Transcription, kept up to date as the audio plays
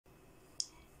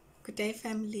Good day,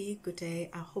 family. Good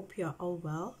day. I hope you're all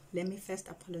well. Let me first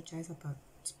apologize about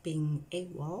being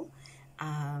AWOL.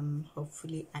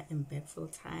 Hopefully, I am back full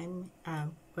time.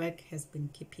 Work has been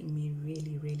keeping me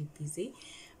really busy,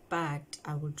 but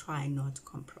I will try not to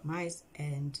compromise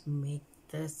and make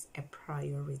this a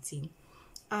priority.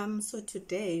 So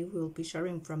today we'll be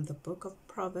sharing from the book of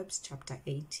Proverbs, chapter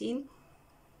 18.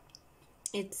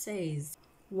 It says,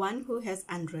 "One who has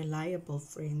unreliable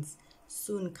friends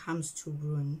soon comes to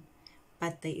ruin,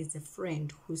 but there is a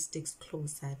friend who sticks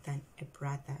closer than a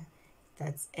brother."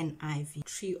 That's NIV,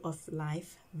 Tree of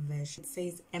Life version. It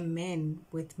says, "A man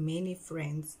with many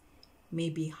friends may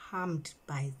be harmed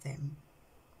by them,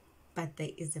 but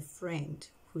there is a friend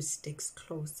who sticks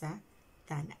closer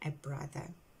than a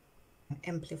brother."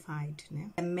 Amplified.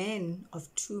 A man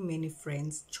of too many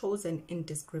friends, chosen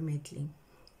indiscriminately,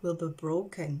 will be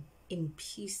broken in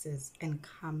pieces and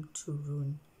come to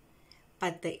ruin.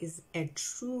 But there is a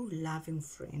true loving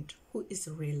friend who is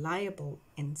reliable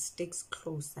and sticks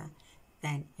closer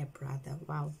than a brother.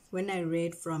 Wow. When I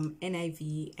read from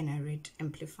NIV and I read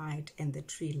Amplified and the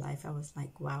Tree Life, I was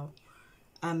like, wow.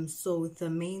 So the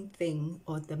main thing,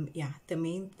 or the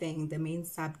main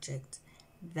subject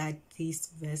that this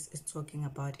verse is talking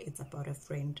about, it's about a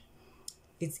friend.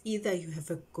 It's either you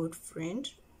have a good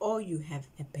friend or you have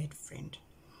a bad friend.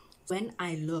 When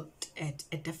I looked at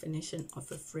a definition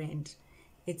of a friend,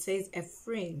 it says a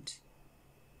friend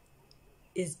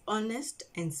is honest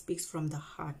and speaks from the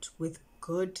heart with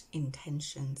good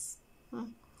intentions.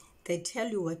 They tell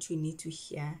you what you need to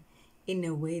hear in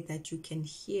a way that you can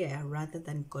hear rather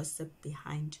than gossip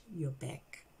behind your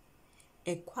back.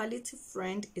 A quality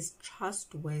friend is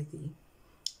trustworthy.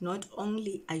 Not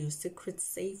only are your secrets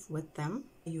safe with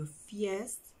them, your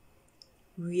fears,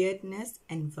 weirdness,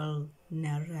 and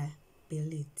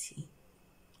vulnerability.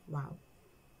 Wow.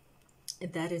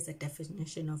 That is a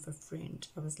definition of a friend.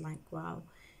 I was like, wow,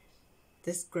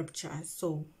 this scripture.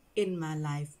 So in my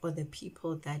life, or the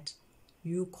people that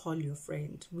you call your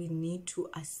friend, we need to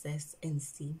assess and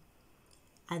see,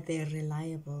 are they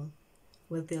reliable?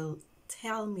 Will they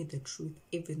tell me the truth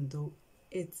even though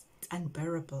it's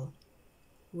unbearable?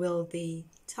 Will they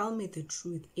tell me the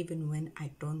truth even when I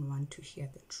don't want to hear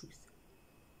the truth?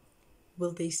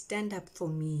 Will they stand up for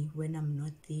me when I'm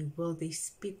not there? Will they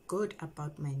speak good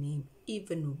about my name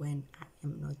even when I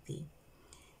am not there?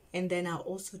 And then I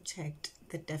also checked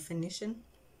the definition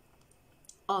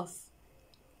of,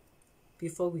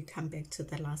 before we come back to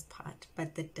the last part,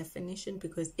 but the definition,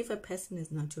 because if a person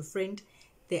is not your friend,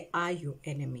 they are your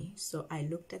enemy. So I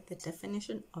looked at the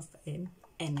definition of an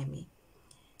enemy.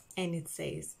 And it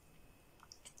says,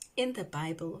 in the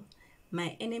Bible,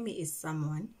 my enemy is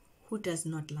someone who does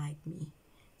not like me,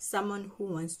 someone who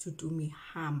wants to do me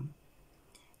harm,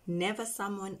 never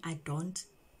someone I don't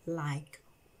like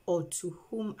or to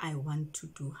whom I want to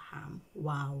do harm.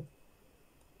 Wow.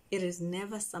 It is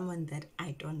never someone that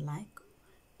I don't like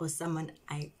or someone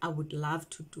I would love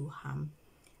to do harm,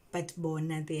 but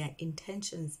bona, their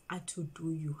intentions are to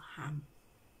do you harm.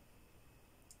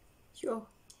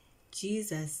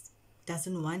 Jesus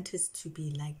doesn't want us to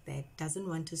be like that, doesn't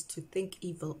want us to think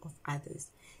evil of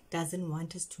others, doesn't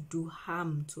want us to do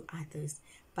harm to others.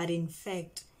 But in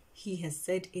fact, he has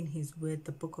said in his word,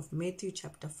 the book of Matthew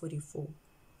chapter 44,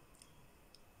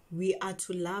 we are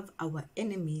to love our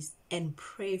enemies and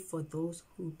pray for those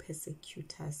who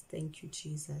persecute us. Thank you,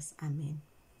 Jesus. Amen.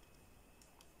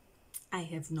 I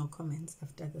have no comments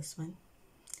after this one.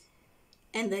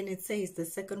 And then it says, the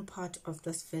second part of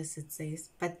this verse, it says,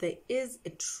 but there is a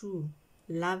true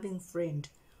loving friend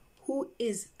who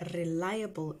is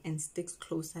reliable and sticks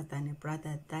closer than a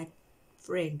brother. That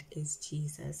friend is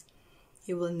Jesus.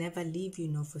 He will never leave you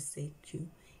nor forsake you.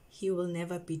 He will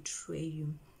never betray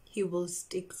you. He will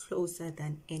stick closer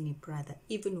than any brother.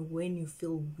 Even when you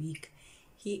feel weak,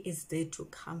 he is there to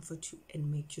comfort you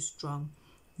and make you strong.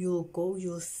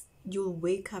 You'll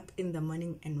wake up in the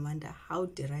morning and wonder, how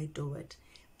did I do it?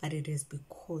 But it is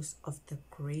because of the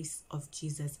grace of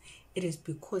Jesus. It is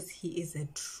because he is a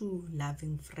true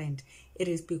loving friend. It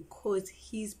is because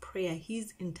his prayer,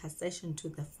 his intercession to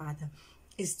the Father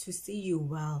is to see you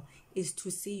well, is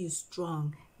to see you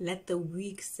strong. Let the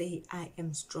weak say, I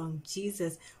am strong.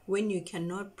 Jesus, when you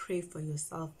cannot pray for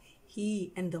yourself,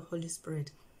 he and the Holy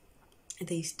Spirit,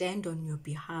 they stand on your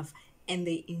behalf and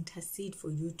they intercede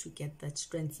for you to get that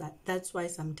strength. That's why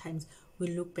sometimes we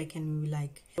look back and we're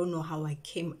like, I don't know how I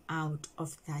came out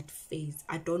of that phase.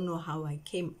 I don't know how I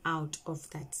came out of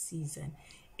that season.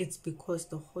 It's because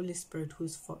the Holy Spirit,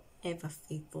 who's forever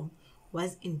faithful,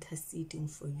 was interceding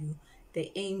for you.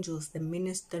 The angels, the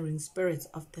ministering spirits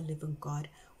of the living God,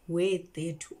 We're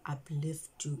there to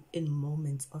uplift you in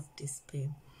moments of despair.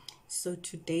 So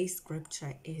today's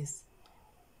scripture is,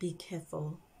 be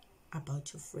careful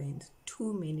about your friends.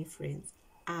 Too many friends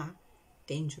are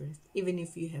dangerous. Even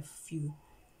if you have few,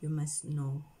 you must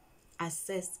know.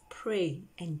 Assess, pray,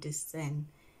 and discern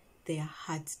their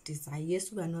heart's desire.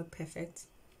 Yes, we are not perfect.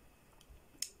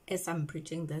 As I'm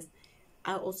preaching this,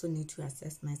 I also need to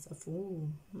assess myself.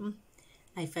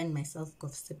 I find myself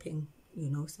gossiping,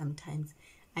 sometimes.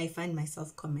 I find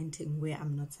myself commenting where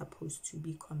I'm not supposed to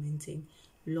be commenting.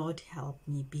 Lord, help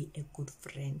me be a good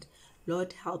friend.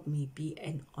 Lord, help me be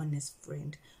an honest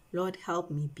friend. Lord, help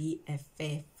me be a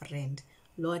fair friend.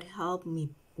 Lord, help me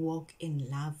walk in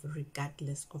love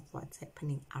regardless of what's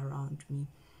happening around me.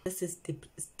 This is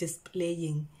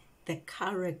displaying the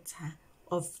character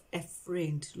of a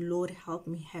friend. Lord, help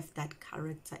me have that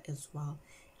character as well.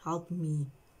 Help me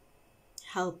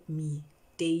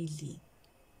daily.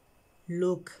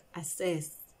 Look,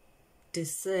 assess,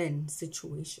 discern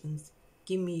situations.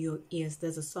 Give me your ears.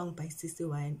 There's a song by Sissy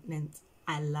Wynans.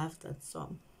 I love that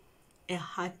song. A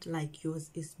heart like yours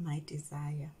is my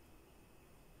desire.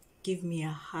 Give me a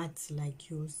heart like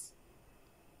yours.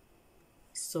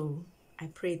 So I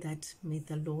pray that may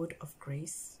the Lord of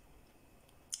grace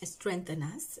strengthen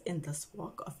us in this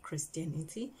walk of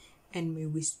Christianity, and may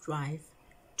we strive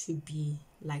to be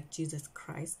like Jesus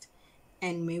Christ,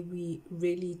 and may we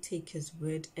really take his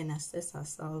word and assess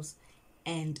ourselves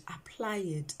and apply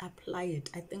it.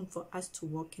 I think for us to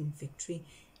walk in victory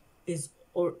is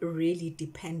really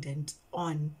dependent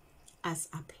on us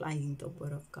applying the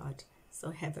word of God. So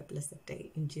have a blessed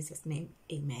day. In Jesus' name,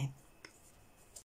 amen.